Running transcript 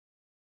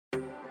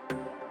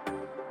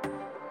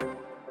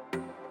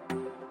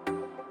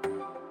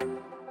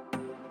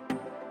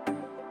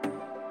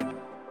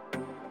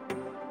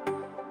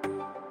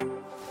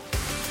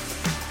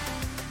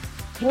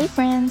Hey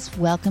friends,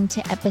 welcome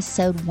to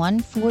episode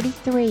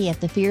 143 of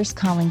the Fierce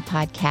Calling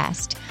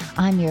podcast.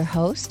 I'm your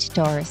host,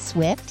 Doris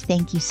Swift.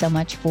 Thank you so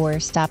much for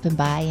stopping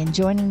by and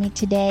joining me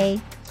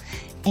today.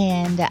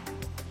 And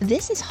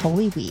this is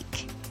Holy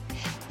Week.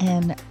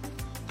 And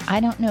I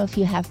don't know if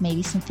you have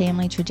maybe some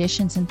family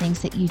traditions and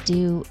things that you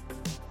do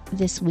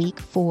this week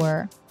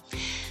for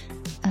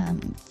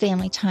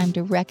family time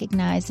to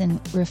recognize and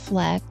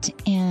reflect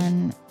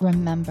and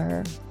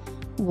remember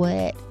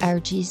what our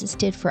Jesus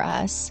did for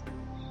us.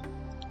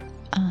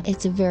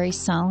 It's a very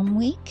solemn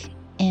week,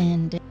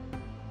 and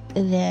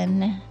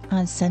then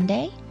on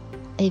Sunday,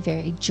 a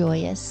very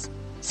joyous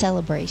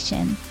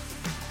celebration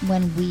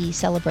when we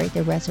celebrate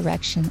the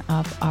resurrection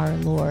of our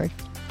Lord.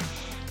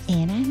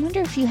 And I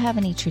wonder if you have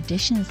any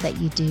traditions that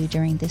you do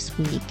during this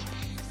week.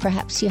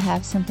 Perhaps you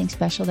have something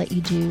special that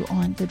you do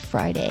on Good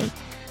Friday,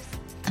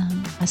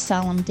 a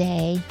solemn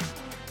day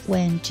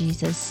when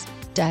Jesus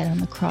died on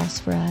the cross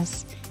for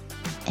us,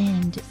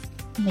 and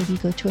maybe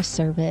go to a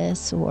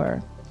service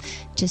or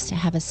just to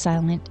have a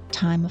silent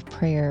time of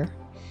prayer.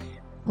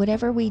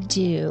 Whatever we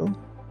do,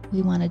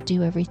 we want to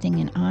do everything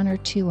in honor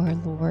to our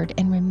Lord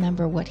and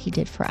remember what He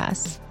did for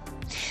us.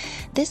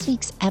 This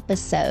week's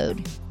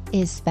episode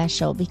is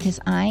special because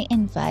I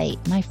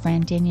invite my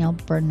friend Danielle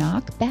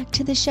Bernock back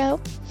to the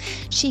show.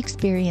 She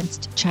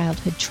experienced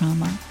childhood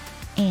trauma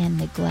and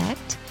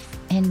neglect,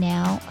 and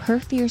now her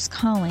fierce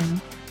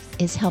calling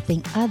is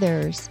helping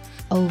others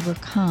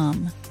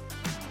overcome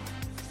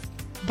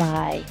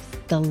by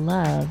the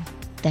love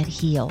that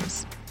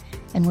heals.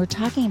 And we're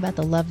talking about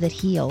the love that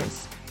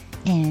heals.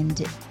 And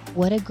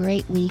what a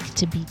great week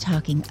to be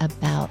talking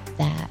about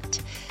that.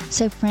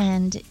 So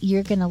friend,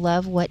 you're going to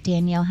love what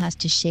Danielle has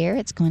to share.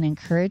 It's going to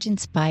encourage,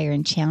 inspire,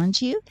 and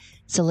challenge you.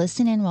 So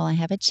listen in while I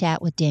have a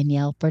chat with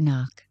Danielle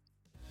Bernock.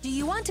 Do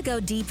you want to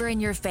go deeper in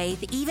your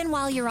faith even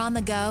while you're on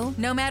the go?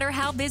 No matter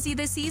how busy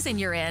the season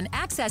you're in,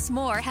 Access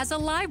More has a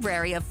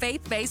library of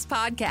faith-based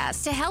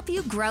podcasts to help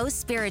you grow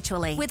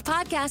spiritually. With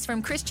podcasts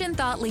from Christian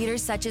thought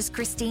leaders such as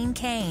Christine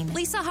Kane,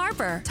 Lisa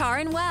Harper,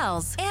 Taryn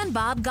Wells, and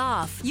Bob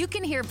Goff. You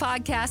can hear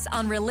podcasts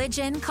on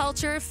religion,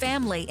 culture,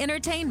 family,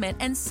 entertainment,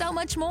 and so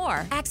much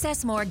more.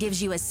 Access More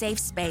gives you a safe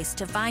space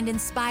to find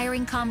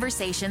inspiring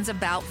conversations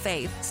about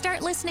faith.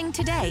 Start listening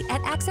today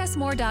at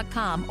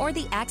accessmore.com or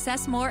the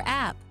Access More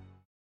app.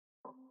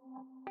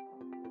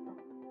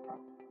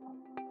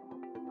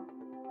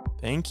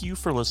 Thank you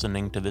for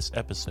listening to this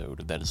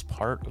episode that is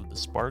part of the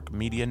Spark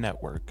Media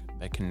Network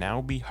that can now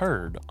be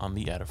heard on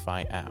the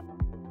Edify app.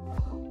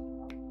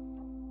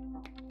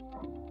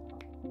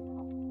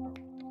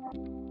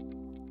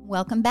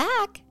 Welcome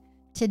back.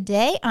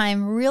 Today,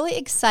 I'm really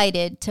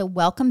excited to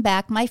welcome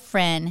back my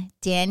friend,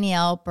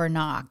 Danielle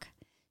Bernock.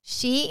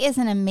 She is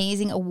an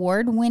amazing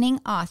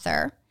award-winning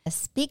author, a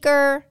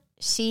speaker.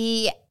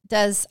 She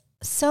does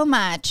so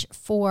much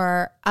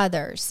for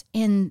others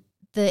in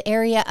the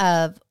area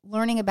of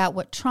learning about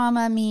what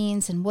trauma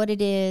means and what it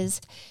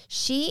is.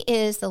 She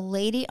is the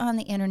lady on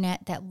the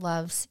internet that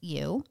loves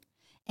you,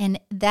 and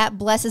that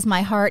blesses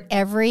my heart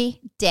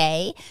every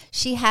day.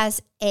 She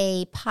has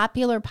a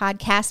popular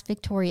podcast,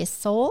 Victorious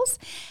Souls,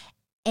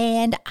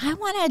 and I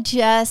want to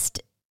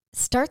just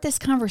start this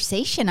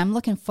conversation. I'm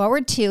looking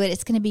forward to it.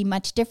 It's going to be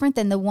much different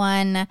than the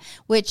one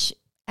which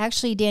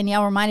actually,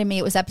 Danielle reminded me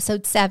it was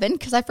episode 7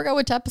 because I forgot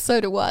which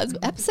episode it was.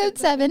 Episode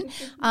 7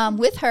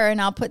 with her, and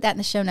I'll put that in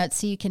the show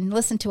notes so you can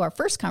listen to our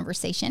first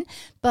conversation.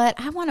 But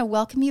I want to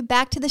welcome you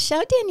back to the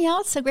show, Danielle.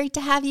 It's so great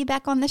to have you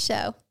back on the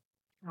show.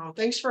 Oh,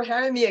 thanks for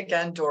having me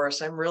again,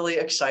 Doris. I'm really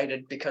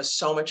excited because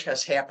so much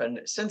has happened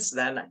since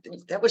then. I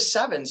think that was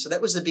 7, so that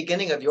was the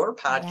beginning of your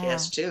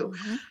podcast too.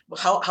 Mm-hmm.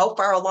 How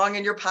far along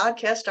in your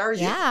podcast are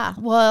you? Yeah,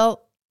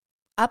 well,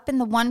 up in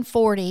the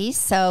 140s,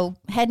 so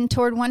heading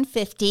toward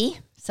 150.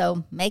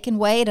 So making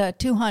way to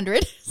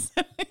 200, so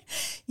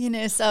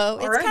it's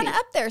kind of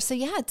up there. So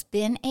yeah, it's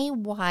been a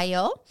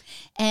while.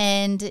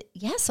 And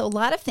yeah, so a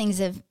lot of things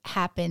have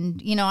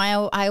happened. You know,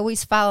 I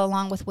always follow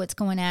along with what's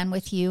going on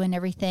with you and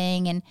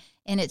everything. And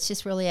it's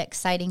just really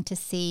exciting to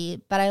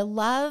see. But I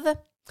love,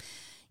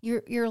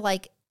 you're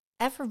like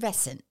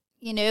effervescent.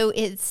 You know,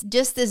 it's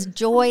just this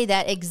joy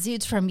that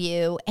exudes from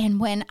you. And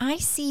when I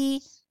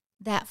see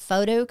that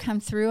photo come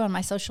through on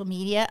my social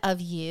media of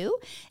you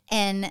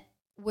and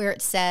where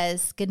it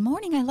says, "Good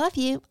morning, I love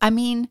you." I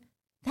mean,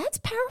 that's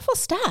powerful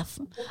stuff.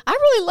 I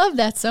really love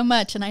that so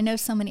much, and I know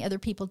so many other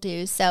people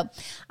do. So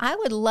I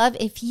would love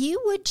if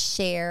you would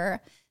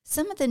share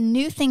some of the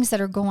new things that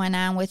are going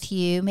on with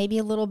you, maybe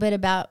a little bit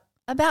about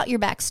your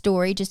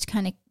backstory, just to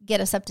kind of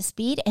get us up to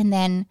speed, and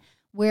then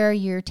where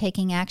you're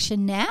taking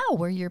action now,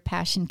 where your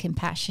passion,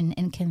 compassion,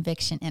 and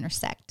conviction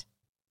intersect.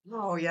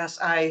 Oh, yes,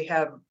 I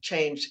have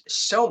changed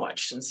so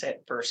much since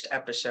that first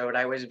episode.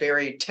 I was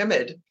very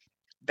timid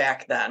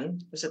back then.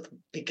 It was at the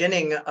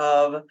beginning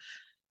of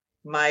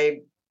my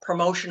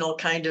promotional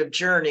kind of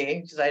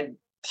journey because I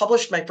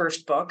published my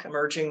first book,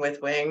 Emerging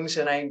with Wings,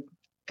 and I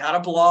got a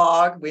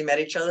blog. We met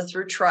each other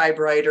through Tribe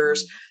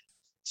Writers,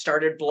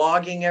 started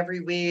blogging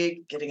every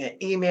week, getting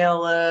an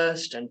email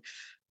list and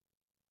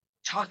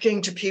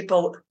talking to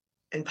people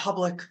in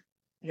public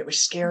And it was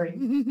scary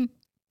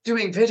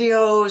doing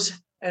videos,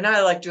 and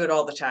I like do it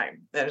all the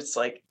time. And it's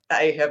like,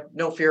 I have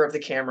no fear of the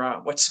camera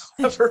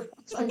whatsoever.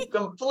 I'm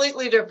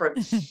completely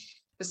different,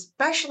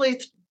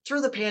 especially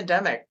through the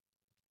pandemic.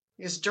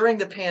 Because during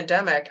the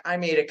pandemic, I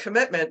made a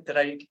commitment that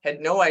I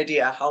had no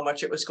idea how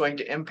much it was going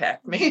to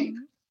impact me.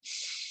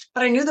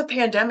 But I knew the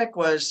pandemic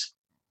was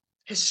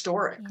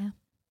historic. Yeah.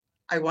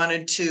 I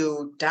wanted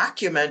to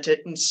document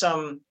it in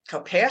some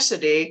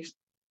capacity.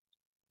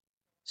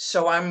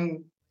 So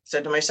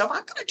said to myself,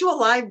 I'm going to do a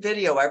live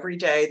video every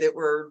day that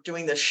we're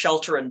doing this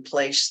shelter in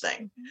place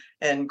thing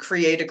and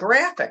create a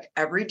graphic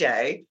every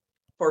day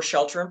for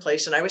shelter in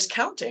place. And I was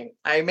counting.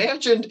 I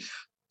imagined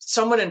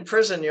someone in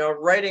prison,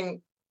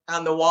 writing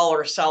on the wall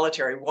or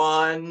solitary,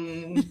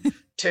 1,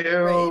 2.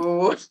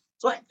 Right.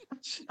 Like,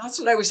 that's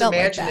what I was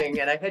imagining.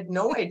 And I had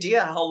no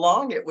idea how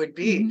long it would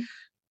be.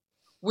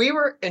 We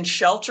were in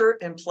shelter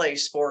in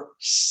place for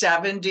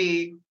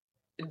 70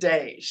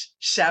 days,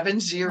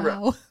 70.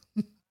 Wow.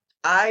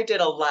 I did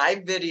a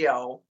live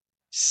video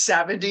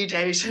 70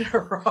 days in a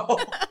row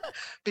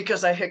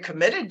because I had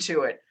committed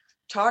to it.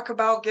 Talk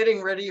about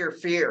getting rid of your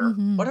fear.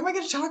 What am I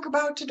going to talk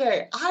about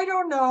today? I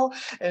don't know.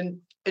 And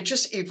it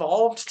just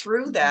evolved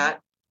through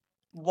that.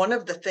 One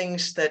of the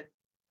things that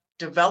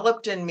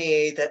developed in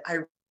me that I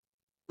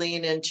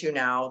lean into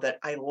now that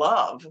I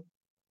love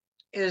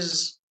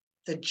is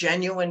the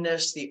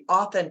genuineness, the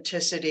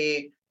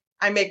authenticity.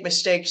 I make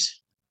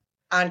mistakes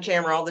on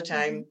camera all the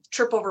time,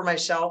 trip over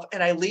myself,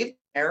 and I leave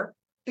there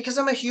because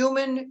I'm a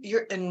human.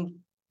 And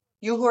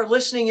you who are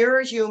listening, you're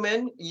a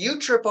human. You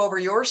trip over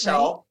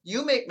yourself. Right.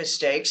 You make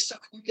mistakes. So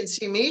you can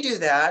see me do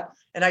that,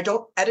 and I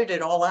don't edit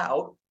it all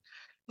out.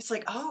 It's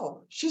like,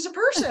 oh, she's a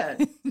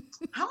person.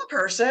 I'm a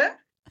person.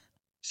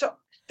 So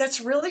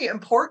that's really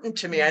important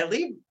to me. I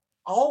leave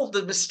all of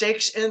the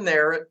mistakes in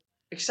there,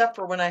 except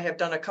for when I have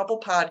done a couple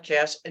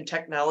podcasts and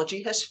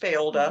technology has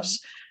failed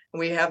us. And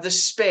we have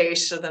this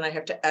space. So then I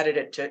have to edit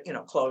it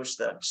to, close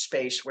the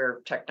space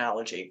where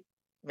technology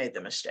made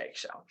the mistake.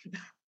 So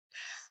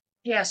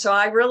yeah, so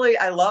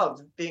I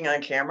love being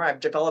on camera. I've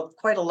developed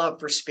quite a love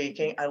for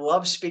speaking. I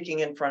love speaking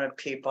in front of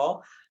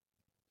people.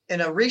 In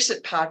a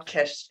recent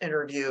podcast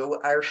interview,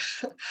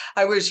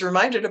 I was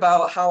reminded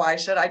about how I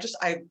said,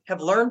 I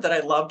have learned that I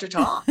love to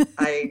talk.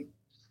 I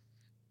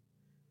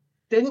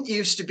didn't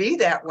used to be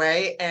that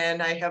way.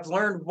 And I have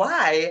learned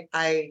why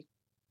I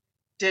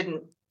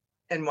didn't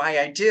and why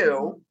I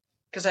do,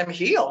 because I'm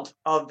healed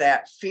of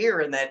that fear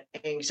and that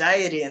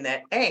anxiety and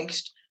that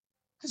angst,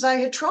 because I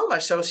had trauma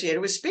associated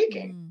with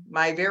speaking.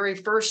 My very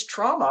first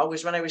trauma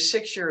was when I was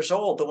 6 years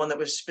old, the one that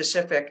was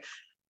specific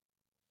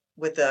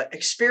with the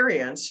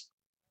experience.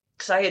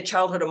 Because I had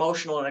childhood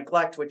emotional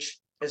neglect, which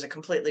is a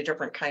completely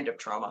different kind of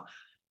trauma.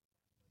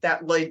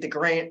 That laid the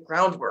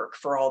groundwork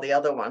for all the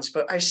other ones.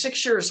 But I was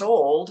 6 years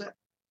old,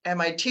 and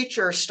my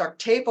teacher stuck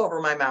tape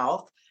over my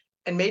mouth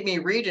and made me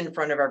read in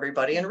front of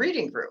everybody in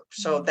reading group.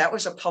 So that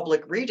was a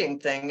public reading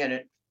thing, and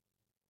it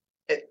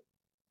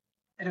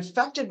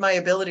affected my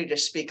ability to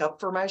speak up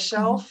for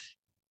myself,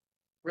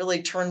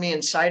 really turned me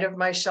inside of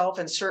myself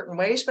in certain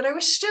ways. But I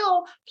was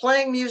still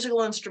playing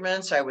musical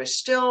instruments. I was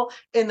still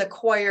in the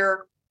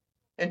choir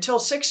until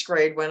 6th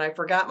grade, when I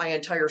forgot my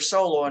entire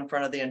solo in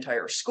front of the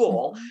entire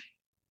school.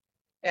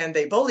 And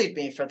they bullied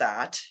me for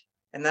that.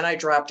 And then I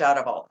dropped out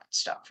of all that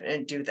stuff. I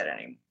didn't do that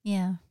anymore.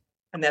 Yeah.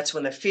 And that's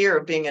when the fear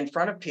of being in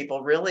front of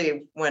people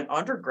really went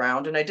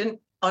underground. And I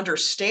didn't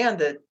understand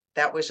that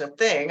that was a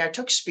thing. I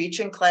took speech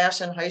in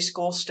class in high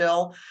school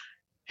still,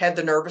 had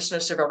the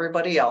nervousness of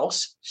everybody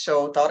else.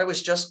 So thought it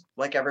was just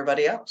like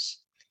everybody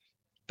else.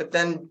 But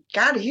then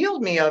God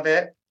healed me of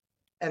it.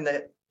 And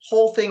the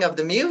whole thing of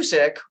the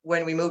music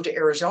when we moved to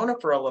Arizona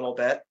for a little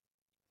bit.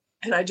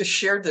 And I just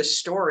shared this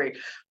story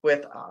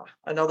with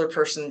another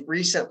person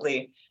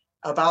recently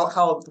about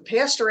how the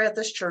pastor at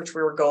this church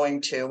we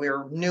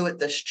were new at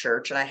this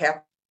church, and I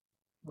happened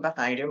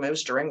behind him. It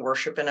was during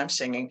worship and I'm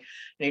singing,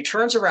 and he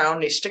turns around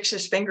and he sticks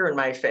his finger in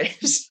my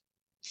face.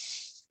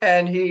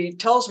 And he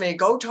tells me,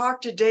 go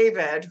talk to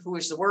David, who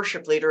is the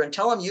worship leader, and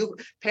tell him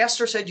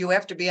pastor said you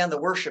have to be on the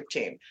worship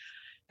team.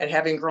 And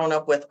having grown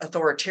up with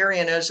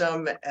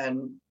authoritarianism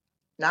and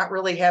not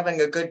really having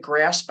a good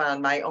grasp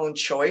on my own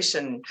choice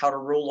and how to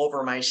rule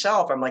over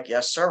myself, I'm like,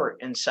 yes, sir,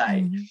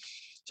 inside.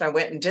 So I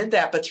went and did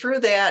that. But through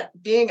that,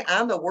 being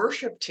on the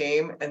worship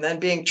team and then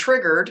being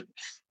triggered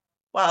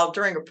while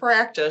during a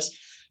practice,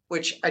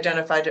 which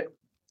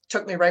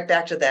took me right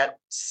back to that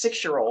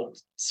 6-year-old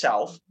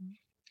self.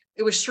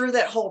 It was through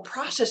that whole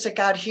process that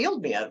God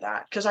healed me of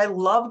that, because I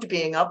loved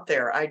being up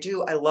there. I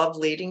love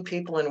leading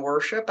people in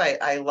worship.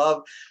 I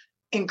love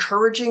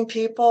encouraging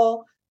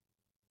people.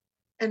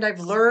 And I've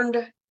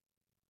learned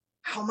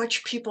how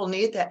much people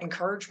need that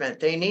encouragement.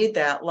 They need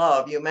that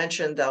love. You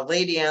mentioned the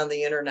lady on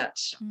the internet.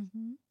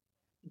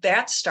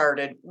 That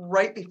started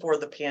right before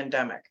the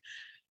pandemic,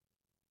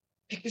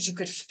 because you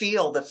could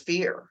feel the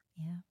fear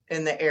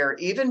in the air,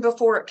 even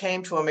before it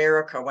came to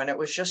America, when it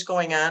was just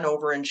going on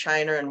over in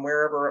China and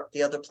wherever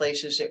the other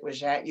places it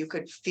was at. You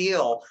could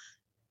feel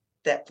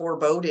that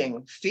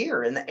foreboding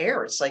fear in the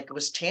air. It's like it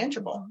was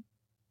tangible.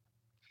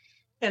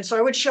 And so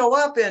I would show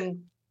up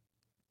and,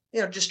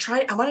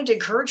 I wanted to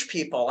encourage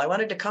people. I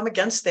wanted to come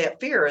against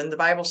that fear. And the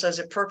Bible says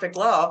that perfect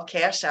love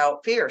casts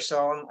out fear.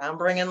 So I'm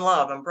bringing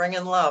love. I'm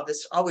bringing love.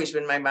 It's always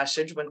been my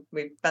message when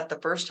we met the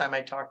first time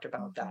I talked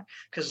about that,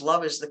 because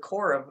love is the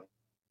core of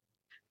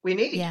we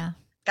need. Yeah.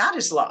 God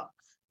is love.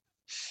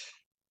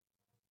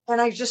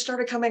 And I just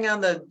started coming on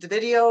the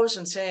videos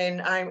and saying,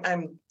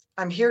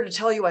 I'm here to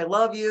tell you I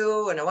love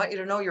you and I want you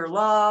to know you're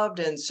loved.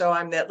 And so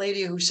I'm that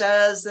lady who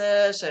says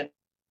this and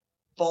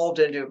evolved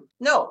into,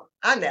 no,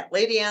 I'm that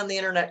lady on the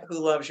internet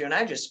who loves you. And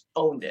I just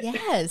owned it.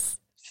 Yes.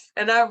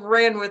 And I've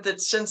ran with it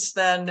since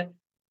then.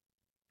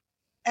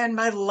 And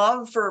my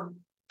love for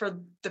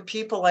the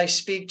people I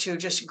speak to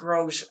just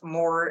grows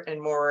more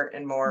and more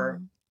and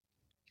more,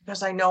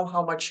 because I know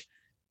how much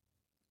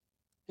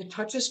it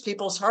touches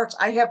people's hearts.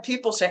 I have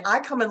people say, I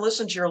come and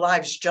listen to your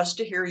lives just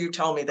to hear you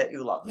tell me that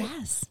you love me.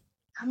 Yes.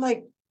 I'm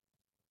like,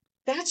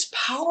 that's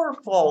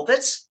powerful.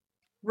 That's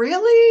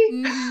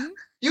really,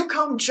 you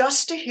come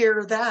just to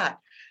hear that.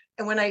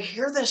 And when I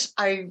hear this,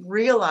 I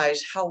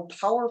realize how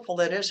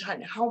powerful it is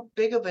and how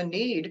big of a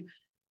need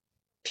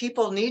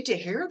people need to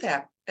hear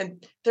that.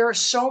 And there is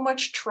so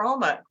much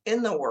trauma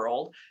in the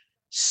world.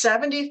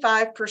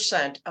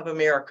 75% of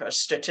America,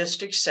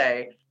 statistics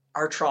say,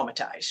 are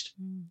traumatized.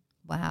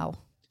 Wow.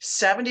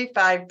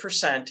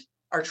 75%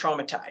 are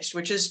traumatized,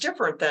 which is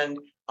different than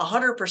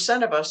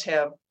 100% of us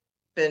have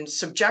been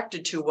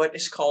subjected to what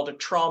is called a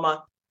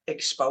trauma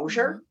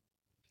exposure,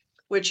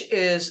 which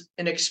is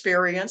an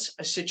experience,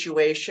 a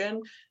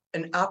situation,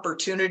 an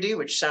opportunity,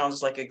 which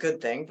sounds like a good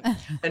thing,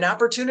 an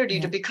opportunity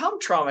to become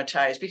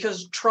traumatized,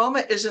 because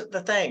trauma isn't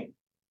the thing.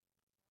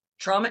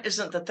 Trauma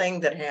isn't the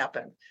thing that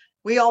happened.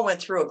 We all went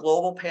through a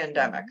global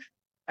pandemic.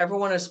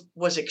 Everyone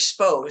was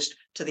exposed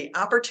to the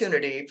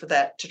opportunity for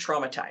that to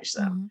traumatize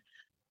them.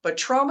 But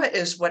trauma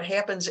is what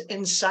happens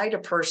inside a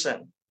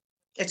person.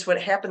 It's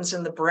what happens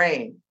in the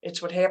brain.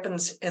 It's what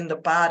happens in the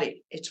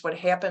body. It's what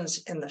happens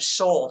in the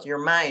soul, your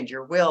mind,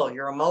 your will,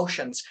 your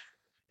emotions,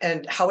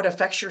 and how it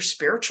affects your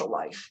spiritual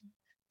life.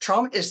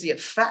 Trauma is the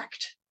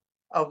effect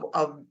of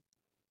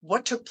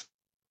what took place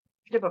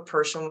of a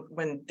person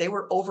when they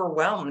were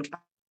overwhelmed by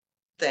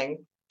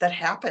something that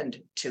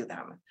happened to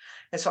them.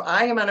 And so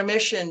I am on a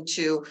mission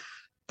to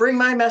bring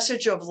my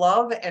message of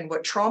love and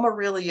what trauma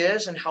really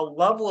is and how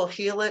love will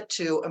heal it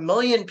to 1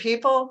 million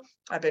people.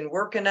 I've been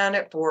working on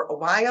it for a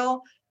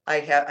while.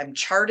 I'm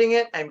charting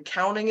it. I'm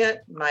counting it.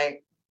 My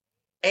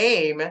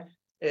aim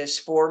is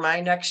for my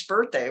next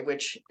birthday,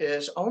 which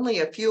is only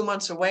a few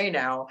months away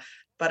now,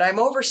 but I'm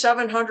over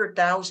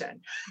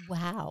 700,000.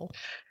 Wow.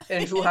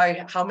 And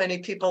how many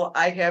people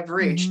I have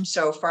reached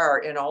so far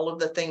in all of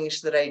the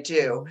things that I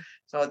do.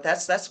 So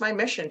that's my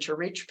mission, to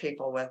reach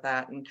people with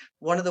that. And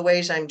one of the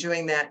ways I'm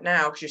doing that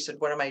now, because you said,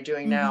 what am I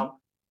doing now?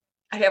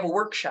 I have a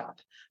workshop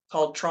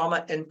called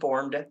Trauma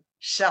Informed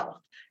Self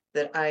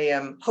that I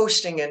am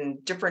hosting in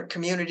different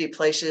community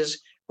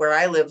places where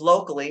I live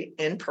locally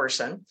in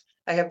person.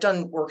 I have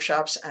done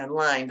workshops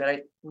online, but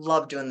I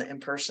love doing the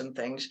in-person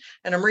things.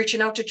 And I'm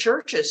reaching out to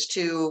churches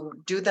to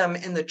do them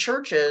in the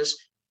churches,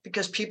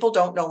 because people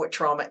don't know what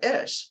trauma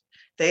is.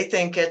 They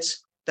think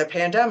it's the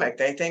pandemic.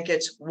 They think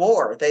it's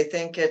war. They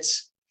think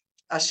it's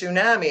a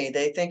tsunami.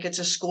 They think it's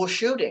a school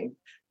shooting.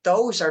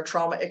 Those are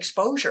trauma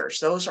exposures.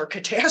 Those are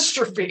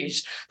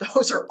catastrophes.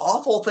 Those are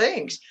awful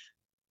things.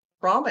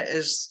 Trauma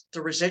is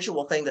the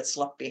residual thing that's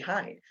left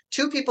behind.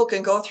 Two people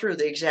can go through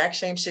the exact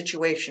same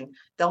situation.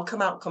 They'll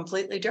come out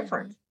completely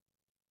different.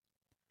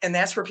 And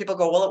that's where people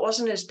go, well, it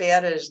wasn't as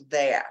bad as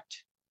that.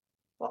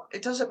 Well,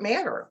 it doesn't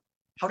matter.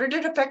 How did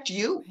it affect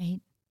you? Right.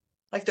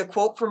 Like the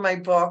quote from my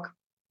book,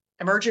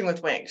 Emerging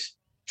with Wings,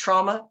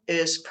 trauma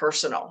is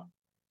personal.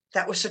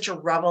 That was such a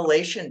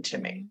revelation to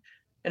me.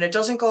 And it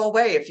doesn't go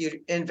away if you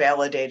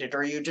invalidate it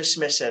or you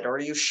dismiss it or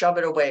you shove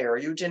it away or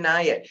you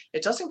deny it.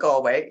 It doesn't go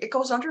away. It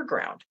goes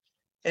underground.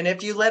 And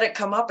if you let it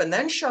come up and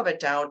then shove it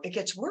down, it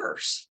gets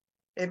worse.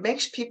 It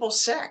makes people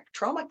sick.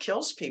 Trauma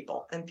kills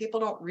people, and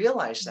people don't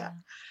realize that.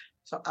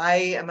 So I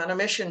am on a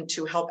mission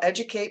to help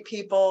educate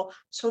people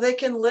so they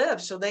can live,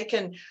 so they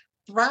can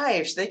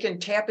thrive, so they can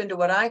tap into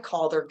what I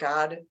call their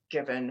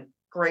God-given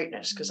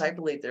greatness, because I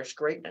believe there's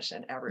greatness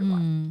in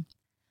everyone.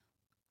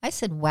 I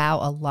said wow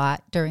a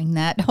lot during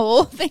that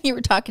whole thing you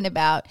were talking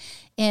about.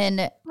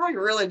 And I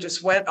really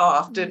just went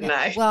off, didn't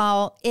I?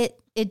 Well,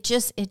 it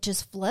just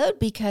flowed,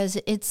 because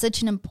it's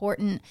such an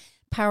important,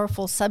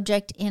 powerful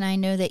subject. And I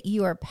know that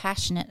you are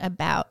passionate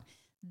about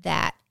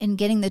that and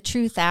getting the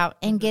truth out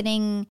and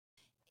getting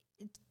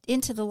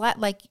into the light,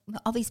 like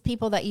all these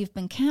people that you've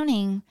been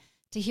counting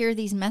to hear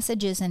these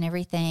messages and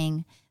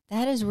everything.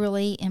 That is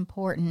really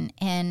important.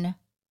 And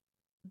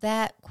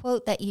that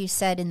quote that you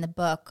said in the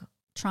book,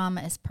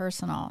 trauma is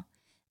personal,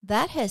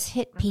 that has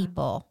hit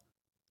people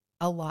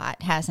a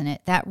lot, hasn't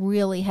it? That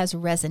really has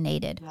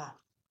resonated.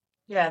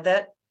 Yeah,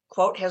 that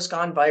quote has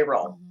gone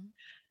viral.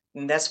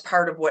 And that's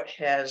part of what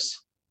has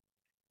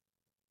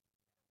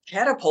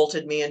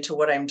catapulted me into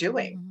what I'm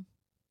doing,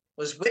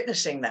 was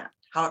witnessing that,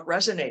 how it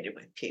resonated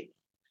with people.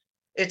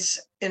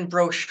 It's in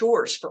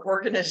brochures for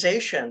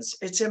organizations.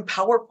 It's in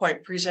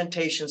PowerPoint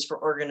presentations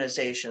for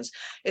organizations.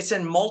 It's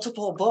in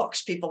multiple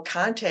books. People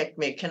contact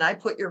me. Can I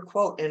put your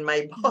quote in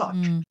my book?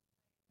 Mm.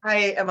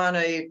 I am on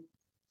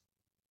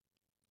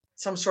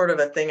some sort of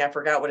a thing. I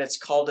forgot what it's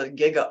called, a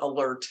Giga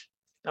Alert.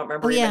 I don't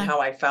remember even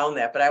how I found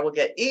that, but I will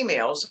get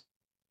emails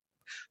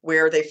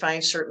where they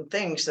find certain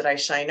things that I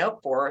sign up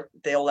for.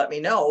 They'll let me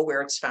know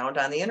where it's found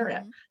on the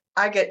internet.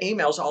 I get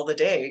emails all the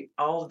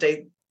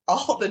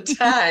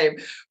time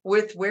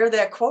with where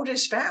that quote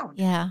is found.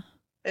 Yeah.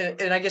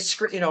 And I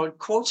get,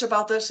 quotes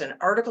about this and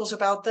articles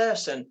about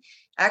this. And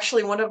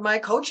actually one of my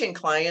coaching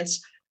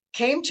clients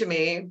came to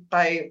me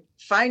by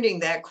finding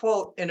that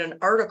quote in an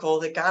article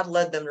that God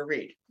led them to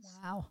read.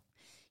 Wow.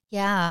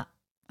 Yeah.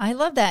 I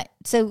love that.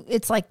 So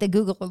it's like the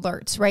Google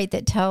alerts, right?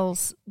 That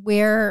tells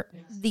where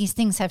these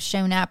things have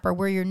shown up or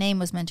where your name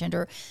was mentioned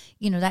or,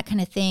 that kind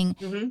of thing.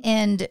 Mm-hmm.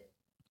 And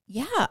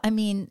yeah, I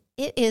mean,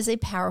 it is a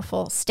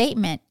powerful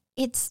statement.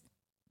 It's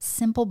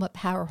simple but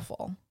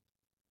powerful.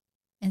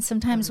 And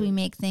sometimes we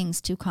make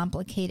things too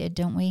complicated,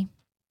 don't we?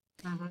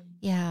 Mm-hmm.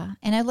 Yeah.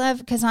 And I love,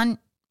 because on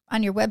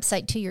your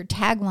website too, your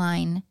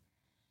tagline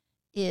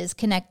is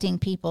connecting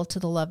people to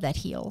the love that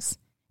heals.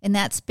 And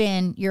that's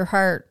been your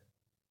heart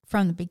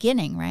from the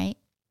beginning, right?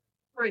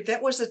 Right.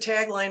 That was the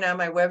tagline on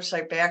my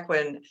website back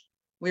when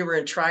we were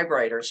in Tribe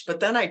Writers. But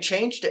then I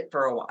changed it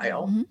for a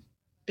while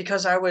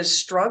because I was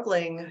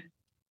struggling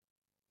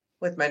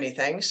with many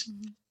things,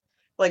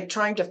 like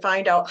trying to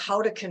find out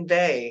how to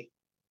convey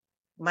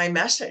my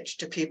message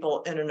to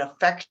people in an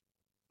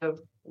effective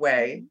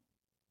way.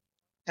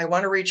 I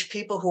want to reach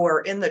people who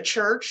are in the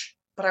church,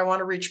 but I want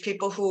to reach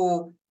people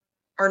who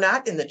are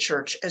not in the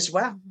church as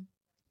well.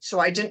 So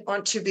I didn't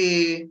want to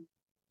be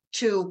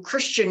too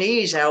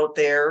Christianese out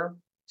there.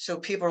 So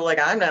people are like,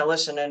 I'm not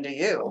listening to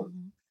you.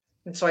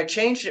 And so I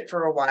changed it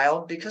for a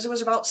while because it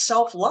was about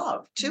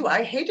self-love too.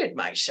 I hated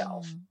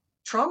myself.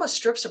 Trauma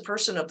strips a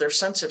person of their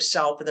sense of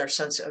self and their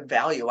sense of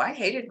value. I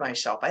hated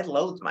myself. I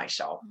loathed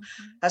myself.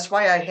 That's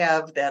why I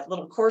have that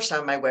little course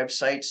on my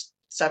website,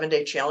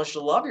 7-Day Challenge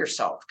to Love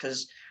Yourself,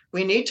 because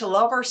we need to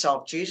love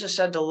ourselves. Jesus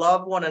said to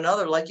love one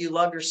another like you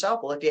love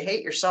yourself. Well, if you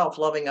hate yourself,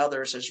 loving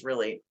others is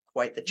really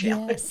quite the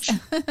challenge. Yes.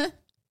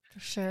 For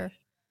sure.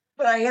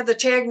 But I have the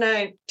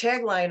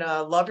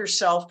tagline, love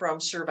yourself from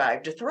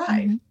survive to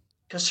thrive.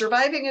 Because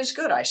surviving is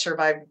good. I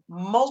survived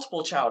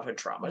multiple childhood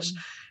traumas,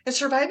 and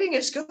surviving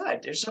is good.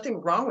 There's nothing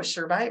wrong with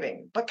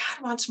surviving, but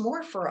God wants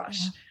more for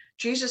us.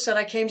 Jesus said,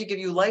 I came to give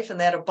you life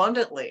and that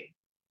abundantly.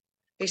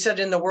 He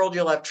said, in the world,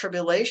 you'll have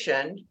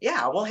tribulation.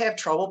 Yeah, we'll have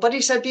trouble. But he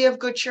said, be of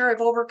good cheer.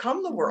 I've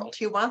overcome the world.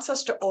 He wants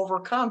us to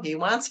overcome. He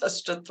wants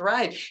us to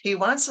thrive. He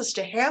wants us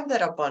to have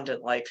that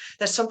abundant life.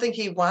 That's something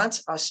he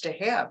wants us to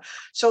have.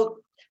 So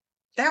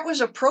that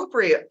was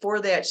appropriate for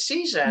that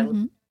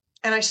season.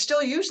 And I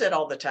still use that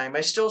all the time.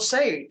 I still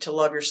say to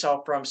love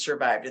yourself from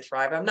survive to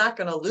thrive. I'm not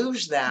going to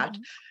lose that.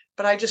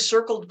 But I just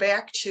circled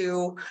back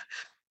to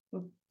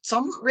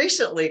somewhat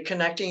recently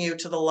connecting you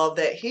to the love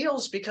that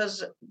heals,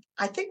 because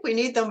I think we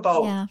need them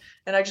both.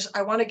 And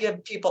I want to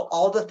give people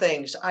all the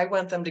things. I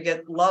want them to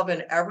get love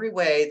in every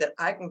way that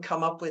I can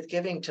come up with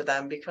giving to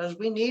them, because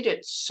we need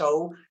it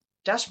so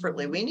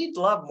desperately. We need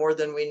love more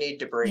than we need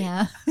to breathe.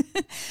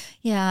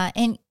 Yeah.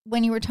 And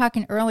when you were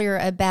talking earlier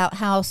about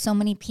how so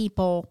many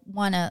people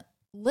want to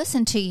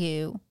listen to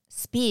you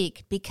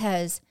speak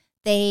because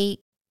they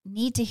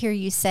need to hear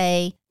you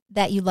say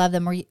that you love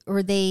them, or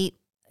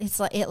it's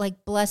like, it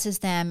like blesses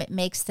them. It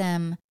makes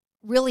them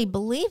really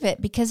believe it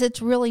because it's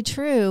really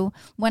true.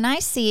 When I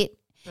see it,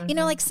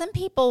 like some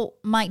people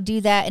might do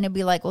that and it'd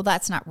be like, well,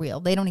 that's not real.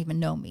 They don't even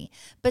know me.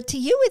 But to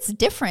you, it's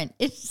different.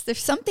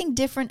 There's something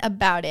different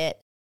about it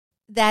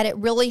that it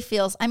really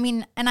feels,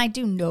 and I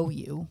do know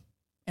you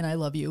and I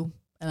love you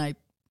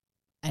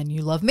and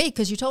you love me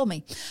because you told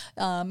me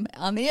on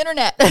the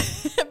internet,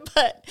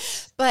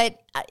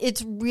 but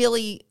it's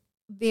really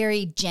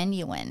very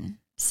genuine.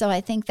 So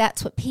I think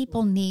that's what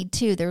people need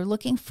too. They're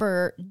looking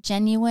for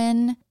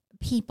genuine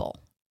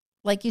people.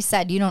 Like you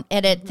said, you don't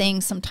edit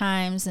things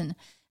sometimes, and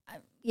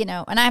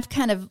and I've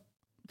kind of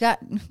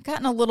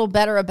gotten a little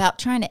better about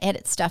trying to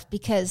edit stuff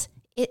because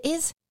it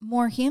is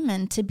more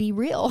human to be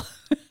real.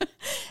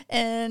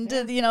 And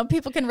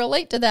people can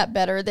relate to that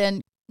better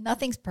than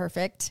nothing's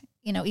perfect,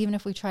 even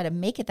if we try to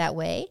make it that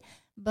way.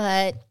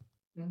 But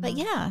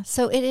yeah,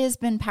 so it has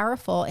been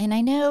powerful. And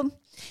I know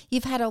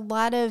you've had a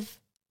lot of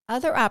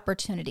other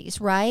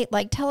opportunities, right?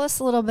 Like, tell us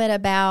a little bit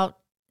about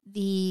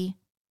the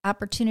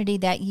opportunity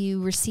that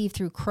you received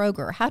through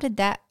Kroger. How did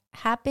that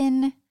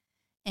happen,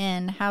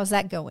 and how's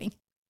that going?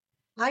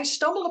 I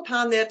stumbled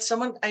upon that.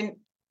 Someone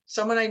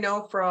I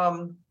know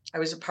from,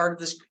 am a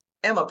part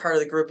of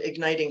the group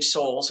Igniting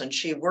Souls, and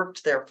she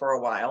worked there for a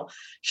while.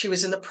 She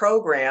was in the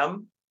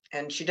program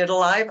and she did a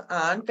live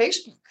on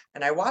Facebook,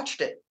 and I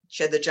watched it.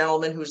 She had the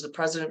gentleman who's the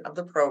president of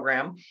the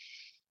program.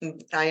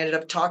 And I ended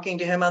up talking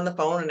to him on the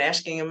phone and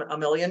asking him a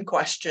million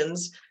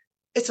questions.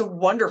 It's a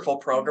wonderful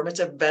program. It's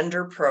a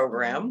vendor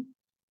program.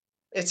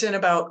 It's in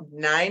about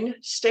 9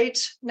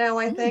 states now,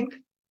 I think.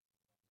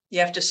 You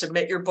have to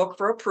submit your book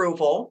for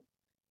approval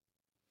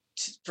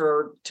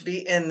to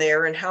be in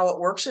there. And how it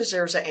works is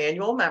there's an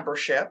annual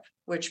membership,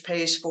 which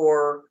pays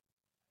for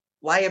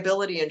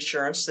liability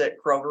insurance that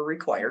Kroger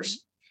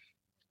requires.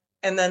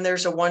 And then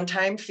there's a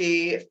one-time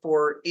fee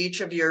for each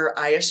of your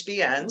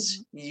ISBNs.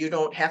 You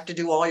don't have to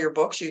do all your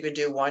books. You can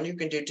do one, you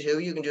can do two,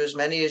 you can do as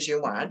many as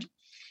you want.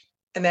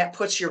 And that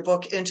puts your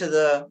book into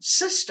the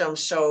system.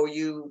 So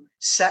you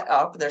set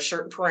up, there's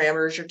certain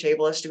parameters, your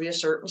table has to be a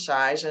certain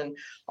size and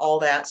all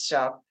that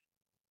stuff.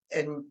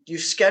 And you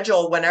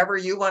schedule whenever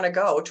you want to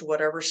go to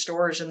whatever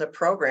store is in the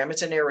program.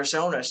 It's in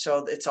Arizona,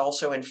 so it's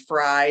also in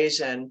Fry's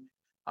and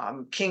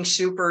King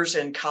Soopers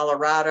in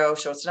Colorado.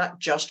 So it's not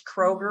just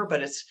Kroger,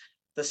 but it's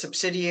the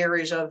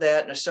subsidiaries of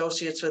that and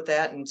associates with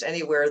that, and it's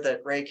anywhere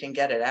that Ray can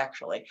get it,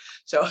 actually.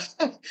 So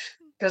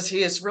because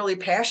he is really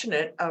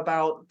passionate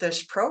about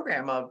this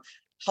program of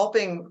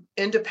helping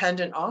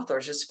independent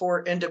authors. It's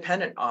for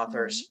independent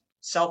authors,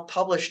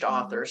 self-published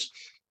authors,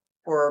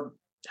 or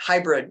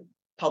hybrid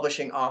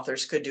publishing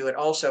authors could do it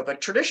also. But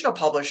traditional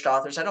published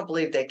authors, I don't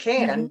believe they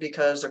can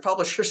because their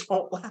publishers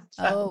won't let them.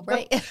 Oh,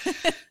 right.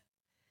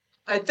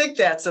 I think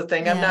that's the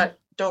thing.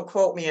 Don't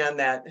quote me on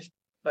that,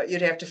 but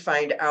you'd have to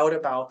find out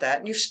about that.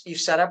 And you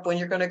set up when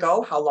you're going to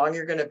go, how long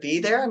you're going to be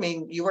there. I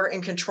mean, you are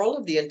in control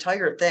of the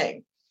entire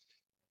thing.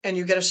 And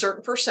you get a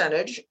certain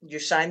percentage. You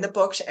sign the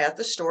books at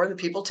the store, and the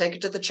people take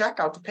it to the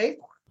checkout to pay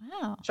for it.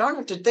 Wow. So I don't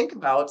have to think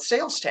about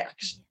sales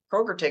tax.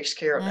 Kroger takes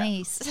care of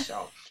that.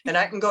 So, and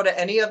I can go to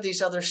any of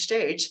these other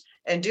states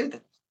and do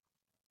that.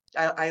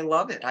 I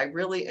love it. I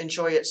really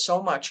enjoy it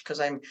so much because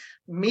I'm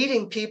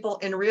meeting people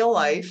in real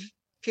life,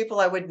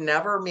 people I would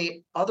never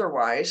meet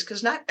otherwise,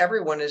 because not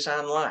everyone is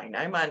online.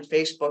 I'm on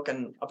Facebook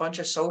and a bunch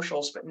of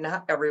socials, but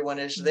not everyone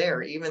is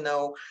there, even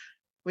though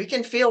we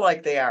can feel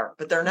like they are,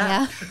 but they're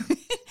not.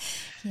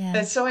 Yeah.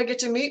 And so I get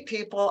to meet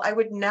people I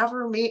would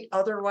never meet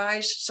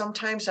otherwise.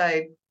 Sometimes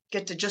I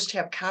get to just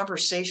have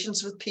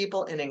conversations with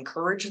people and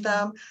encourage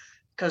them,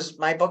 because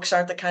my books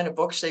aren't the kind of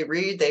books they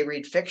read. They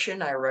read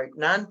fiction. I write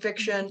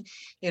nonfiction.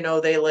 You know,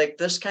 they like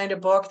this kind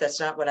of book. That's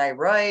not what I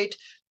write.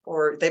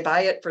 Or they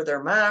buy it for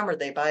their mom, or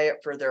they buy it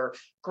for their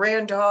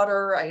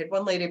granddaughter. I had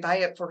one lady buy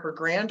it for her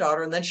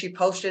granddaughter, and then she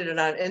posted it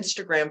on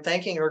Instagram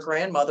thanking her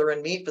grandmother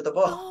and me for the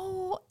book.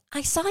 Oh,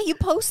 I saw you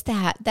post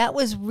that. That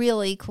was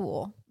really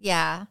cool.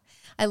 Yeah,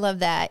 I love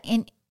that.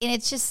 And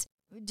it's just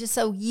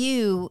so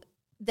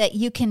that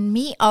you can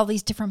meet all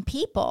these different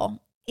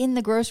people in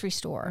the grocery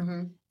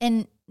store.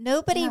 And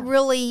nobody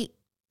really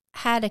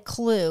had a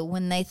clue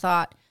when they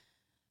thought,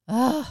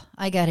 oh,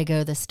 I got to go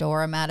to the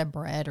store. I'm out of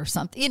bread or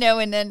something, you know,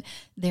 and then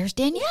there's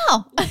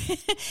Danielle.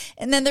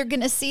 And then they're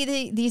going to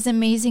see these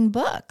amazing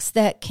books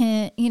that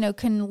can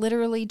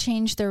literally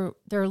change their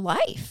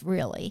life,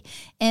 really.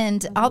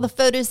 And all the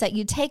photos that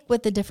you take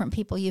with the different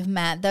people you've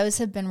met, those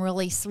have been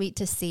really sweet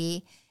to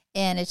see.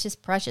 And it's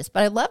just precious.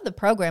 But I love the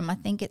program. I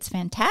think it's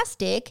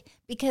fantastic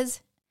because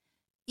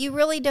you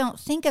really don't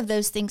think of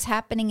those things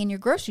happening in your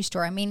grocery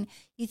store. I mean,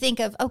 you think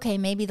of, okay,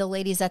 maybe the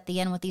ladies at the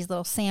end with these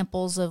little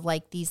samples of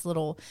like these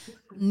little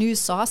new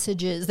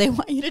sausages they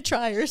want you to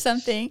try or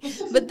something.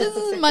 But this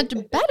is much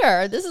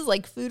better. This is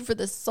like food for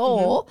the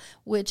soul,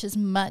 which is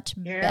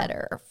much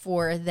better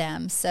for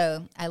them.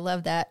 So I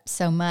love that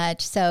so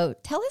much. So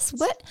tell us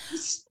what.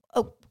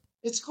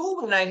 It's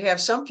cool when I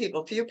have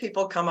few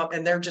people come up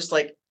and they're just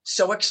like,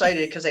 so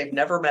excited because they've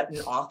never met an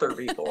author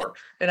before.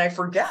 And I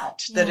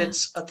forget that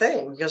it's a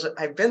thing because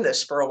I've been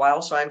this for a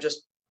while. So I'm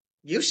just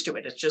used to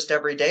it. It's just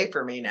every day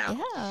for me now.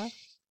 Yeah.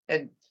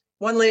 And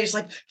one lady's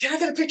like, can I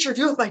get a picture of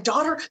you with my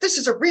daughter? This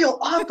is a real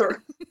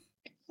author.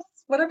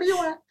 Whatever you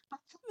want.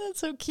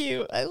 That's so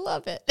cute. I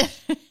love it.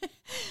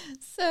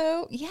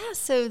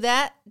 So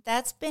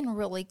that's been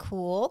really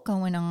cool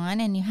going on,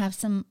 and you have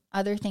some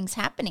other things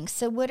happening.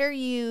 So what are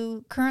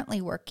you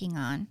currently working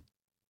on?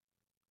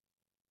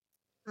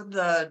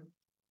 The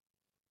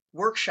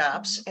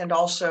workshops, and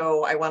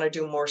also I want to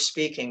do more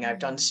speaking. I've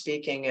done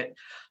speaking at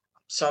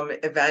some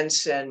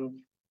events and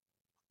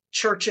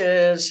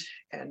churches,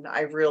 and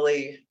I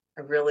really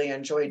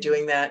enjoy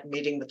doing that,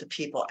 meeting with the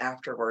people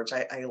afterwards.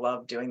 I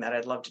love doing that.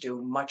 I'd love to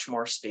do much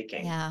more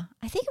speaking. Yeah.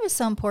 I think it was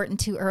so important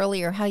too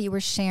earlier how you were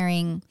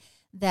sharing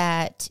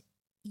that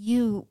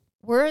you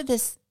were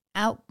this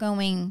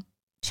outgoing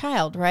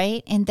child,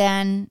 right? And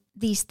then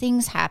these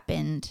things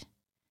happened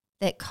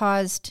that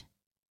caused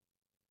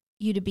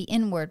you to be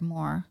inward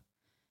more.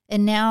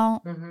 And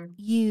now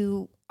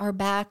you are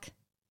back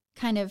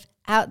kind of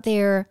out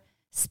there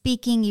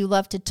speaking. You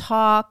love to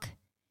talk.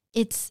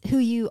 It's who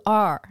you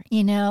are,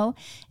 you know?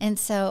 And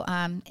so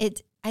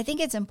I think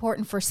it's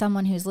important for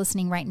someone who's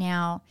listening right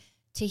now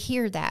to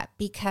hear that,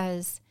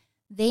 because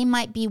they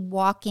might be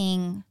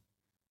walking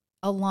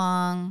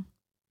along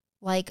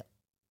like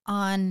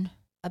on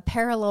a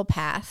parallel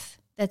path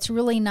that's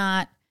really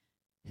not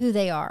who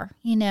they are,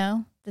 you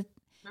know?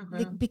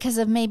 Because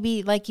of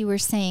maybe, like you were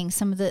saying,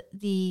 some of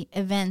the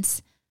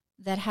events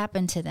that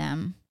happened to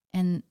them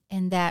and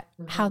that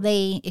how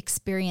they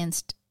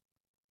experienced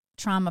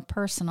trauma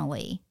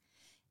personally.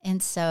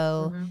 And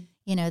so,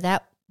 you know,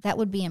 that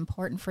would be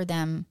important for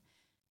them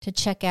to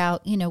check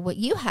out, what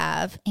you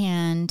have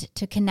and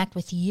to connect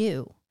with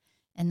you.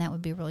 And that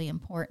would be really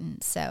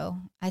important. So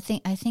I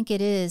think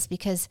it is,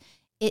 because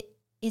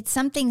it's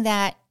something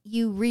that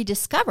you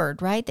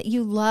rediscovered, right? That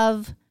you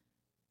love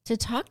to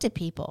talk to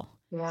people.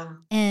 Yeah.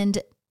 And,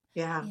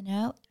 yeah.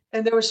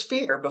 And there was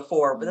fear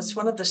before, but that's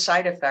one of the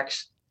side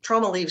effects.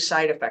 Trauma leaves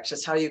side effects.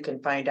 That's how you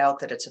can find out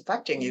that it's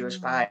affecting you, is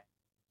by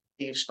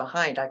leaves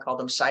behind. I call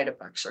them side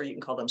effects, or you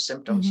can call them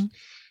symptoms.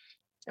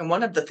 And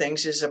one of the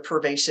things is a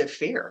pervasive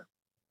fear,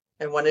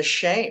 and one is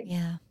shame.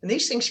 Yeah. And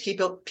these things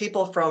keep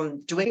people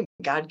from doing.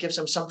 God gives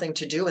them something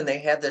to do, and they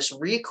have this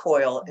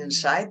recoil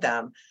inside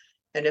them.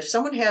 And if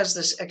someone has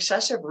this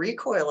excessive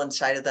recoil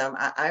inside of them,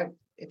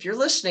 if you're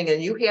listening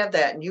and you have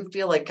that and you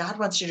feel like God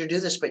wants you to do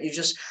this, but you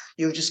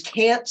just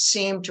can't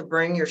seem to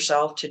bring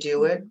yourself to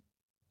do it,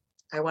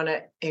 I want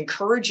to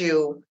encourage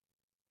you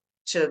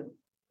to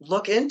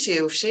look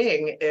into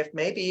seeing if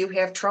maybe you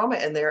have trauma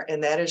in there,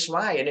 and that is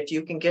why. And if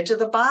you can get to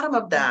the bottom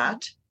of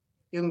that,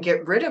 you can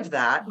get rid of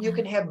that, you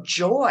can have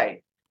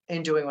joy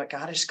in doing what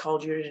God has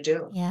called you to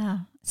do. Yeah.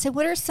 So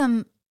what are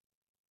some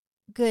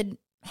good,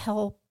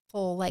 helpful,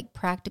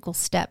 practical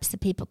steps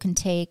that people can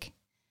take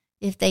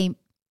if they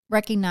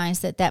recognize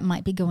that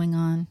might be going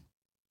on?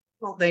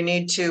 Well, they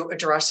need to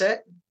address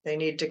it. They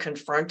need to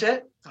confront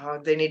it.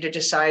 They need to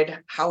decide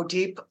how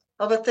deep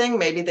of a thing.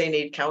 Maybe they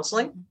need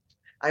counseling.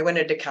 I went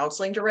into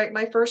counseling to write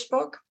my first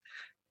book.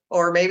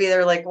 Or maybe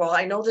they're like, well,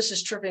 I know this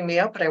is tripping me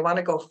up, but I want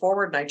to go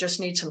forward and I just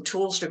need some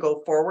tools to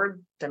go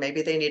forward. Then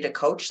maybe they need a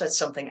coach. That's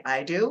something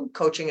I do.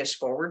 Coaching is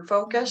forward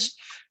focused.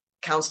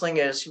 Counseling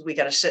is we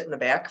got to sit in the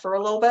back for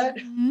a little bit.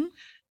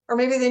 Or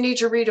maybe they need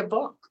to read a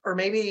book, or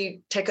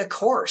maybe take a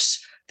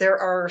course. There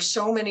are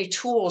so many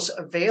tools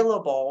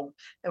available.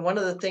 And one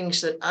of the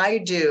things that I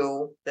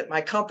do, that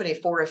my company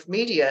 4F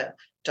Media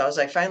does,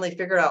 I finally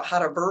figured out how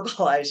to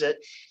verbalize it,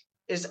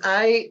 is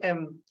I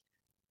am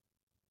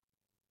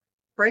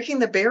breaking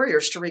the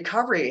barriers to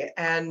recovery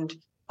and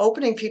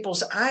opening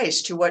people's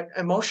eyes to what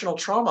emotional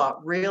trauma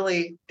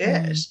really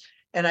is.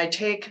 And I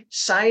take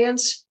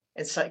science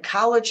and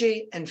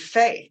psychology and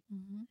faith,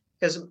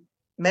 because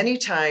many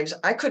times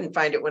I couldn't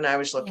find it when I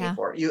was looking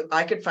for it.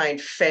 I could find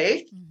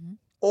faith,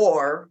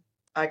 or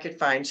I could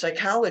find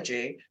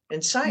psychology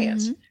and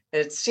science.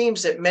 And it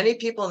seems that many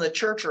people in the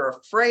church are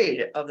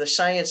afraid of the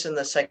science and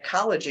the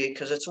psychology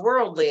because it's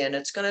worldly and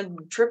it's going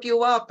to trip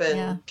you up,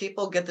 and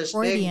people get this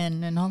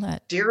Freudian and all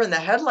that deer in the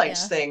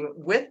headlights thing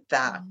with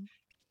that.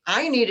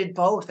 I needed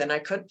both, and I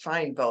couldn't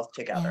find both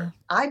together.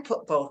 I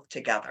put both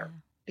together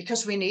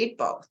because we need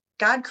both.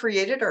 God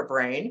created our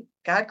brain.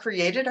 God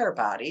created our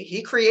body.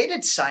 He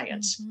created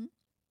science.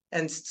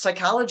 And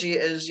psychology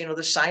is,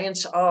 the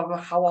science of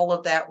how all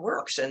of that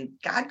works. And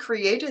God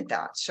created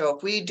that. So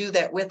if we do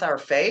that with our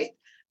faith,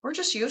 we're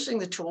just using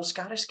the tools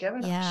God has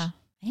given us. Yeah.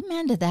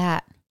 Amen to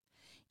that.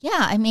 Yeah.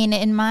 I mean,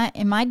 in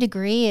my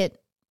degree,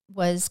 it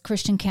was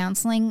Christian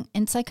counseling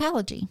and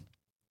psychology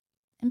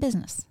and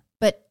business.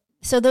 But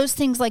so those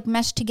things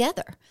mesh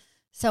together.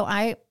 So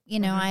I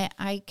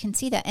can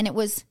see that. And it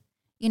was,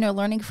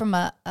 learning from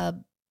a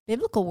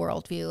biblical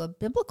worldview, a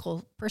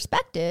biblical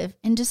perspective.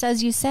 And just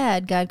as you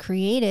said, God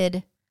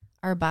created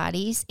our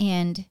bodies.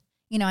 And,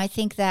 I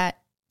think that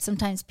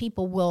sometimes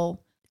people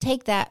will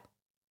take that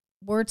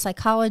word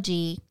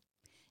psychology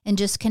and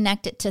just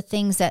connect it to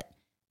things that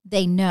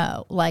they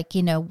know,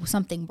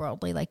 something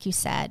worldly, like you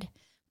said.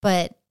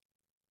 But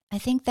I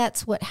think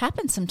that's what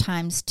happens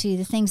sometimes to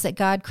the things that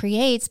God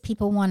creates.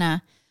 People want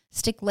to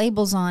stick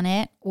labels on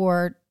it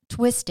or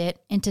twist it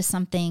into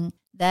something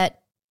that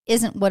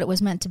isn't what it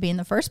was meant to be in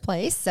the first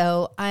place.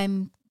 So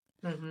I'm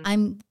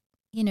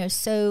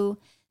so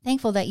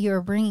thankful that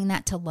you're bringing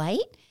that to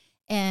light,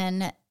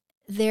 and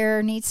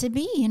there needs to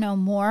be,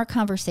 more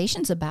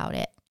conversations about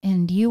it.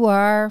 And you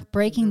are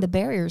breaking the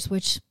barriers,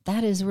 which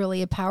that is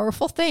really a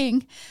powerful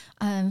thing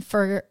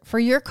for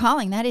your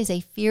calling. That is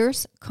a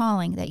fierce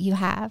calling that you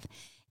have.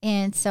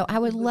 And so I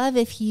would love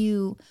if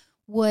you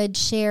would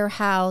share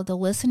how the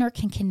listener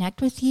can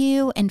connect with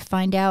you and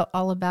find out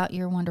all about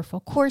your wonderful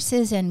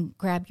courses and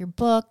grab your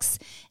books.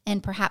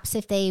 And perhaps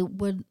if they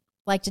would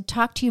like to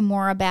talk to you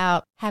more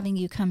about having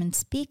you come and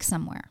speak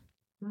somewhere.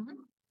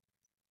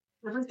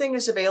 Everything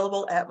is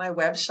available at my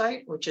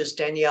website, which is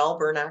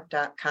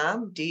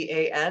DanielleBernock.com,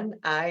 DANIELLE,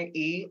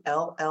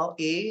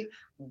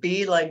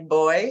 B like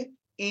boy,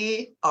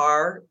 ERNOCK.com.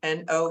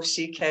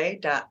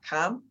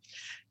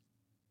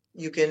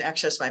 You can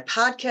access my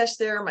podcast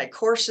there, my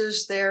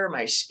courses there,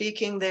 my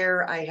speaking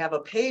there. I have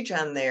a page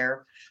on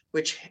there,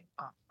 which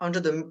under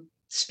the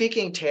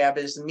speaking tab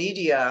is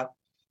media.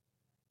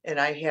 And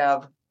I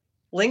have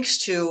links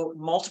to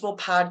multiple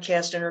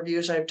podcast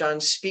interviews I've done,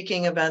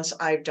 speaking events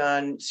I've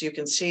done. So you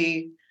can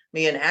see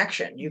me in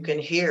action. You can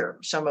hear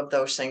some of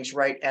those things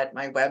right at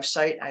my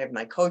website. I have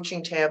my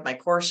coaching tab, my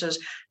courses.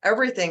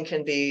 Everything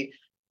can be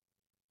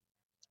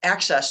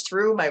access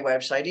through my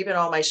website, even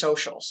all my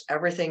socials.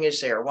 Everything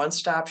is there.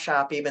 One-stop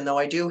shop, even though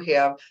I do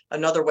have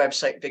another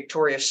website,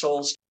 Victorious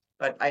Souls,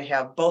 but I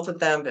have both of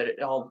them, but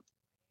it all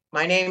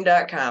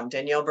myname.com,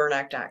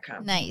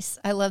 DanielleBernock.com. Nice.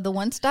 I love the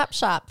one-stop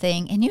shop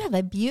thing. And you have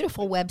a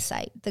beautiful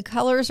website. The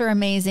colors are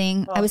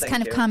amazing. Oh, I was thank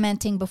kind of you.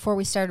 commenting before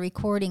we started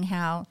recording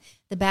how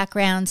the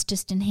backgrounds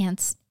just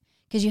enhance,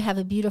 because you have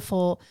a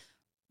beautiful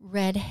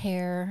red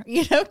hair,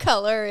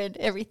 color and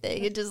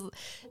everything.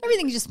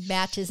 Everything just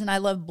matches. And I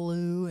love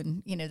blue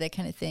and, that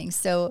kind of thing.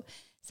 So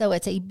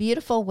it's a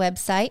beautiful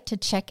website to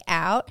check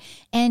out.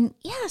 And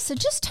yeah, so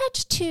just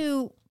touch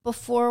to,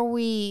 before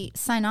we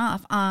sign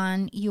off,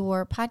 on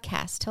your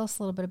podcast. Tell us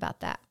a little bit about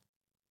that.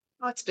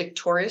 Oh, it's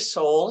Victorious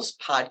Souls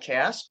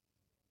podcast.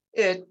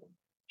 It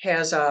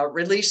has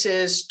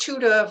releases 2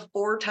 to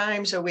 4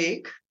 times a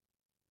week.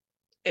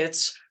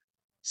 It's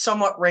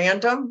somewhat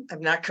random. I'm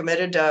not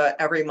committed to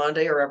every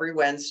Monday or every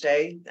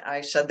Wednesday.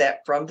 I said that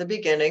from the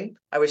beginning.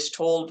 I was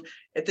told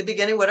at the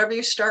beginning, whatever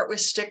you start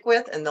with, stick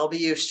with, and they'll be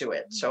used to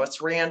it. So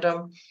it's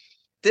random.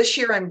 This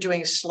year, I'm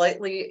doing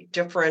slightly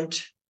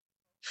different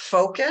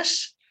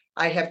focus.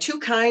 I have 2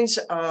 kinds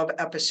of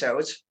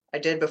episodes. I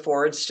did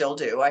before and still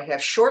do. I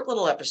have short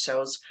little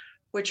episodes,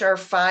 which are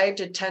 5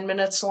 to 10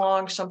 minutes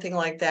long, something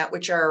like that,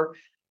 which are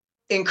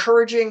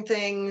encouraging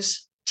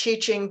things,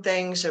 teaching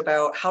things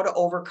about how to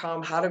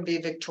overcome, how to be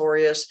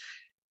victorious,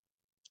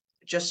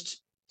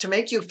 just to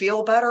make you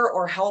feel better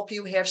or help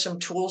you have some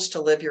tools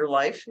to live your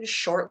life.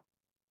 Short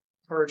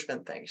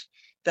encouragement things.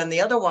 Then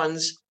the other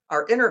ones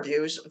are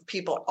interviews of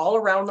people all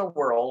around the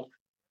world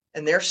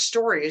and their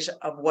stories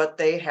of what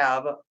they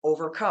have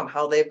overcome,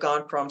 how they've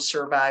gone from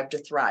survive to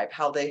thrive,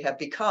 how they have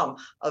become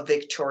a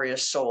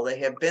victorious soul. They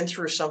have been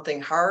through something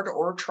hard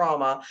or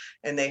trauma,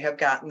 and they have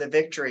gotten the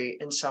victory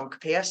in some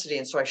capacity.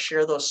 And so I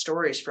share those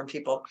stories from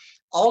people,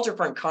 all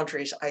different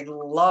countries. I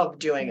love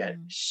doing it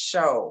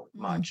so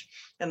much.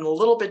 And a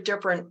little bit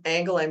different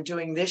angle I'm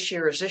doing this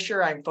year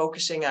I'm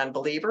focusing on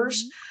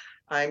believers.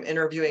 I'm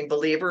interviewing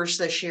believers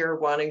this year,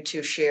 wanting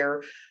to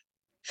share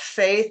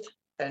faith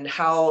and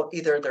how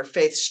either their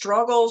faith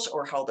struggles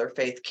or how their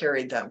faith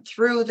carried them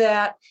through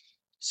that.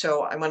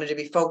 So I wanted to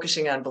be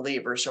focusing on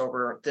believers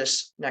over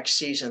this next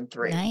season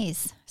 3.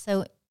 Nice.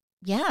 So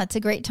yeah, it's a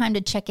great time to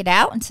check it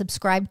out and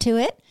subscribe to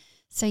it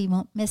so you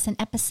won't miss an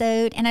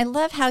episode. And I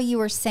love how you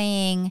were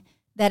saying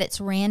that it's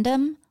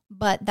random,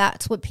 but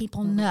that's what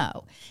people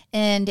know.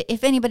 And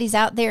if anybody's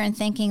out there and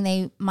thinking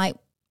they might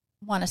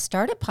want to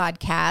start a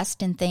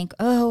podcast and think,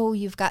 oh,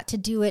 you've got to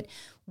do it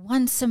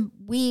once a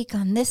week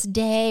on this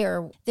day,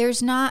 or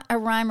there's not a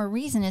rhyme or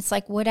reason. It's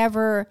like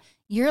whatever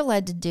you're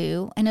led to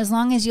do. And as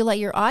long as you let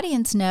your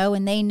audience know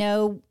and they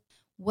know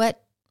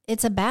what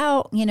it's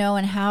about,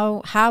 and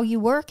how you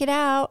work it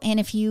out. And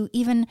if you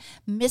even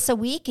miss a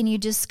week and you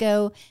just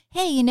go,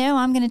 hey,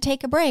 I'm going to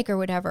take a break or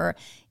whatever,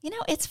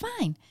 it's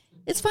fine.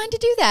 It's fine to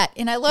do that.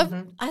 And I love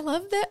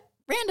the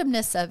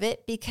randomness of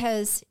it,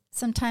 because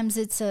sometimes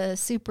it's a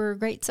super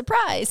great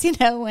surprise,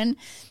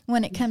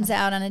 when it comes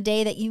out on a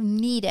day that you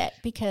need it,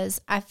 because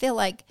I feel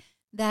like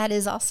that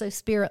is also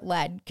spirit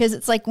led, because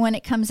it's like when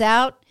it comes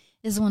out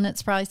is when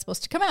it's probably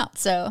supposed to come out.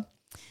 So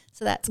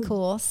that's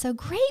cool. So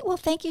great. Well,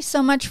 thank you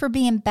so much for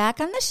being back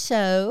on the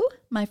show,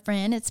 my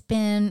friend. It's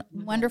been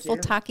wonderful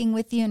talking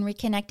with you and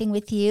reconnecting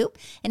with you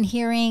and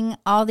hearing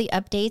all the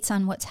updates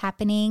on what's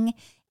happening.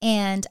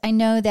 And I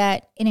know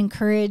that it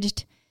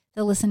encouraged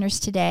the listeners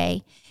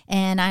today.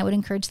 And I would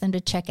encourage them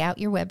to check out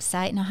your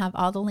website, and I'll have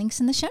all the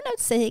links in the show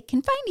notes so they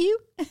can find you.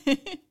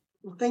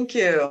 Well, thank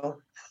you.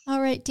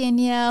 All right,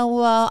 Danielle.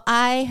 Well,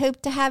 I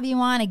hope to have you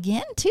on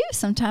again, too,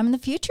 sometime in the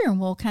future, and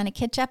we'll kind of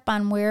catch up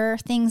on where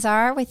things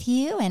are with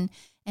you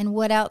and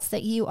what else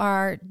that you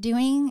are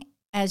doing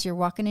as you're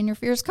walking in your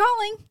fierce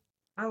calling.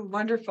 Oh,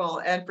 wonderful.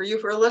 And for you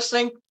who are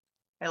listening,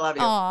 I love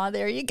you. Aw,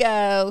 there you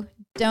go.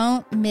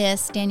 Don't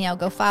miss Danielle.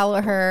 Go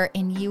follow her,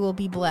 and you will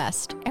be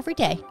blessed every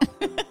day.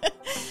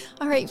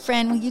 All right,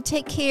 friend. Well, you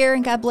take care,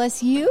 and God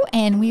bless you,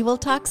 and we will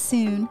talk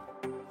soon.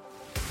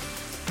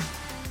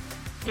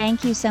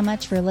 Thank you so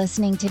much for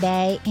listening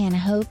today, and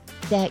hope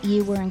that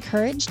you were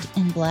encouraged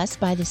and blessed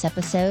by this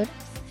episode.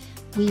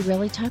 We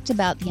really talked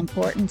about the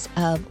importance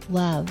of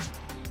love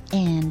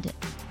and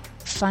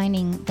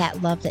finding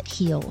that love that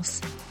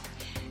heals.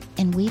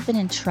 And we've been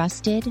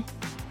entrusted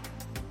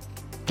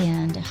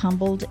and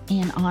humbled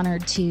and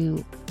honored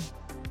to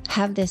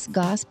have this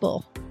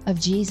gospel of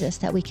Jesus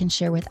that we can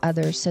share with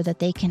others so that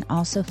they can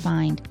also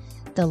find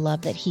the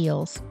love that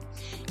heals.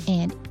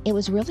 And it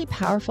was really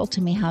powerful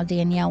to me how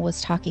Danielle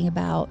was talking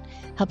about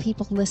how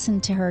people listen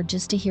to her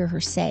just to hear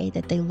her say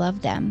that they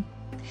love them.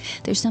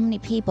 There's so many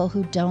people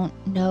who don't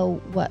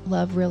know what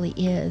love really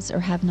is or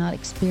have not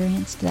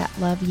experienced that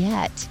love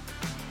yet.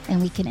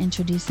 And we can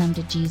introduce them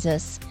to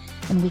Jesus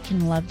and we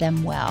can love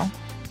them well.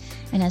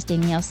 And as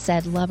Danielle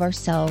said, love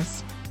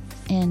ourselves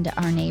and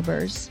our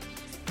neighbors.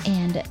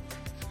 And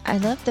I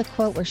love the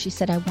quote where she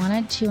said, I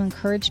wanted to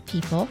encourage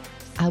people.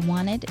 I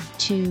wanted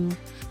to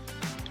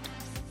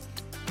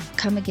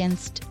come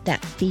against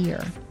that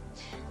fear.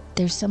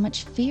 There's so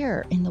much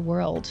fear in the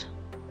world,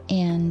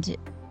 and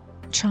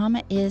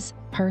trauma is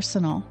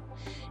personal.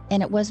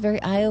 And it was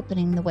very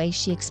eye-opening the way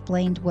she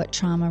explained what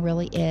trauma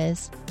really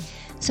is.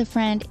 So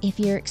friend, if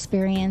you're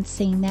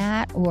experiencing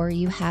that or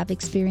you have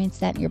experienced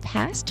that in your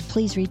past,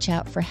 please reach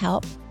out for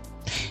help.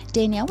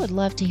 Danielle would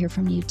love to hear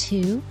from you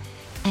too,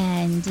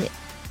 and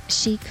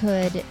she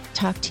could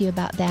talk to you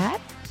about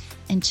that.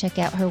 And check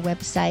out her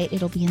website.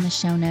 It'll be in the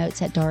show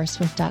notes at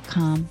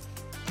doraswift.com.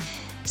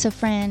 So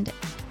friend,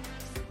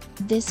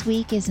 this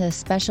week is a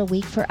special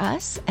week for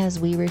us as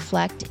we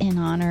reflect and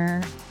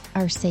honor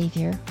our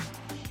Savior.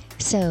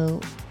 So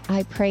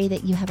I pray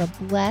that you have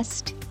a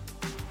blessed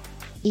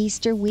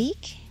Easter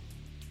week,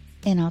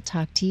 and I'll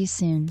talk to you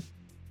soon.